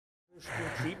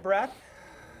Deep breath.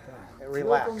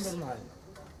 Relax.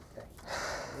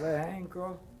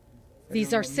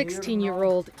 These are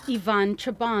 16-year-old Ivan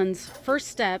Chaban's first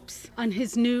steps on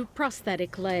his new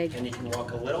prosthetic leg. And you can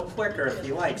walk a little quicker if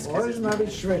he likes.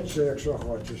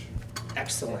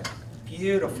 Excellent.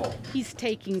 Beautiful. He's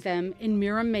taking them in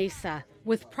Mira Mesa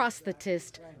with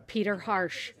prosthetist Peter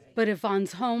Harsh. But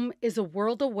Ivan's home is a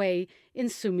world away in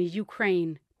Sumy,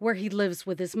 Ukraine, where he lives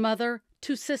with his mother,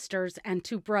 2 sisters, and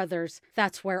 2 brothers.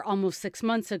 That's where almost 6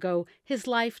 months ago, his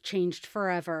life changed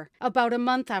forever. About a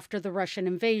month after the Russian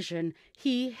invasion,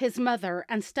 he, his mother,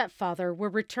 and stepfather were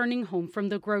returning home from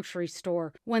the grocery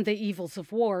store when the evils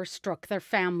of war struck their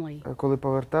family. Коли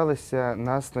поверталися,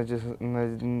 нас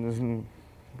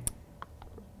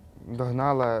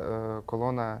догнала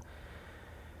колона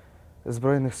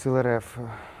Збройних сил РФ.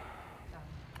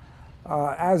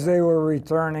 As they were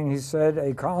returning, he said,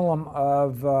 a column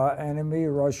of enemy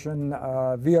Russian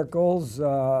vehicles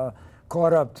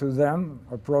caught up to them,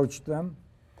 approached them.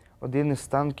 Один із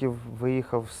танків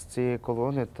виїхав з цієї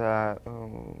колони та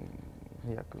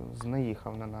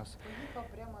наїхав на нас.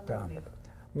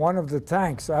 One of the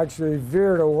tanks actually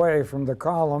veered away from the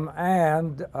column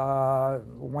and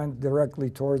went directly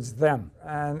towards them.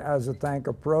 And as the tank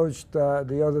approached,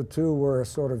 the other 2 were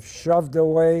sort of shoved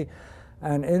away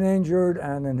and injured,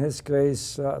 and in his case,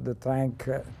 the tank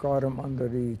caught him under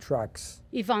the tracks.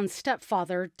 Ivan's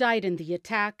stepfather died in the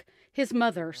attack. His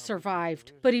mother survived,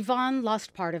 but Ivan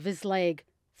lost part of his leg.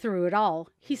 Through it all,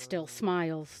 he still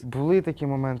smiles. Були такі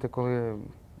моменти, коли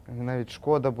навіть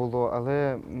шкода було,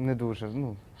 але не дуже.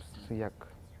 Як?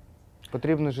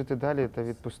 Потрібно жити далі та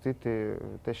відпустити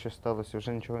те, що сталося,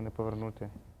 вже нічого не повернути.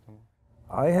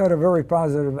 I had a very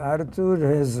positive attitude.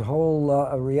 His whole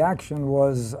reaction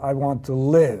was, I want to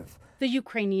live. The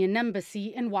Ukrainian embassy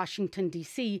in Washington,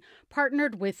 D.C.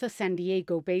 partnered with the San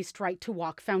Diego-based Right to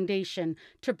Walk Foundation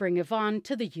to bring Ivan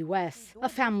to the U.S. A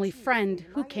family friend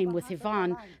who came with Ivan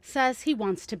says he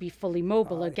wants to be fully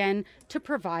mobile again to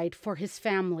provide for his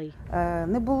family.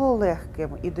 Не було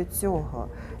легким і до цього.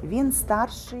 Він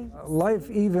старший. Life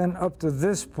even up to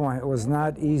this point was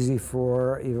not easy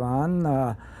for Ivan.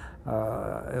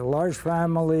 A large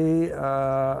family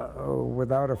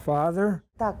without a father.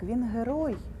 Так, він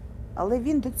герой, але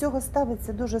він до цього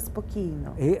ставиться дуже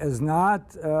спокійно. He is not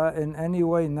in any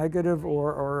way negative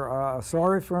or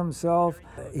sorry for himself.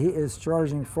 He is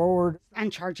charging forward.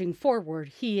 And charging forward,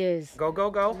 he is. Go,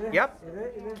 go, go. Yep.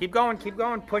 Keep going, keep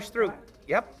going. Push through.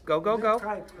 Yep. Go, go, go.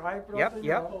 Yep,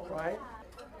 yep.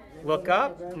 Look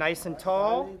up, nice and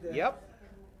tall. Yep.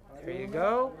 There you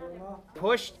go.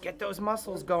 Push, get those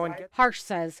muscles going. Harsh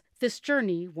says this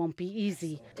journey won't be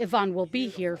easy. Ivan will be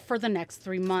here for the next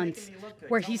 3 months,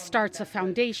 where he starts a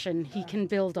foundation he can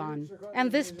build on.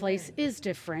 And this place is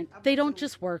different. They don't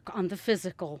just work on the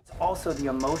physical. Also the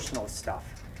emotional stuff.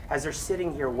 As they're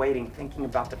sitting here waiting, thinking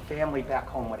about the family back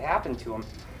home, what happened to them,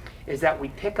 is that we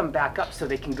pick them back up so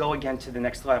they can go again to the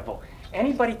next level.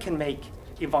 Anybody can make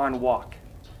Ivan walk.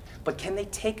 But can they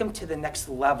take them to the next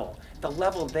level, the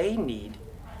level they need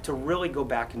to really go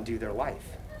back and do their life?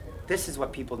 This is what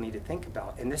people need to think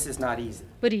about, and this is not easy.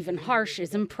 But even Harsh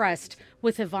is impressed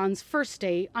with Ivan's first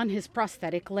day on his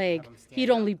prosthetic leg.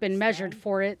 He'd only been measured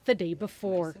for it the day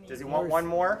before. Does he want one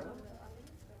more?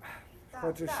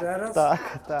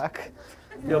 Так, так.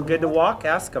 Feel good to walk?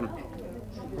 Ask him.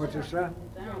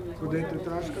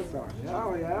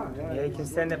 Yeah, he can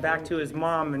send it back to his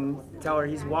mom and tell her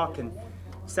he's walking.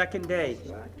 Second day.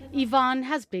 Ivan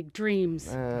has big dreams.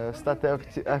 Стати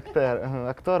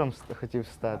актором хотів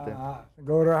стати.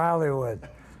 Go to Hollywood.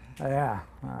 Yeah.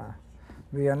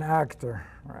 Be an actor.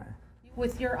 Right.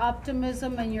 With your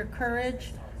optimism and your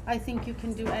courage, I think you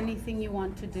can do anything you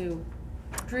want to do.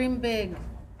 Dream big.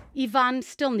 Ivan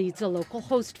still needs a local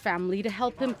host family to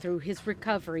help him through his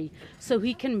recovery so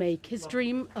he can make his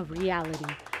dream a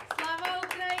reality.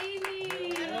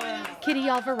 Kitty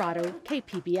Alvarado,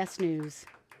 KPBS News.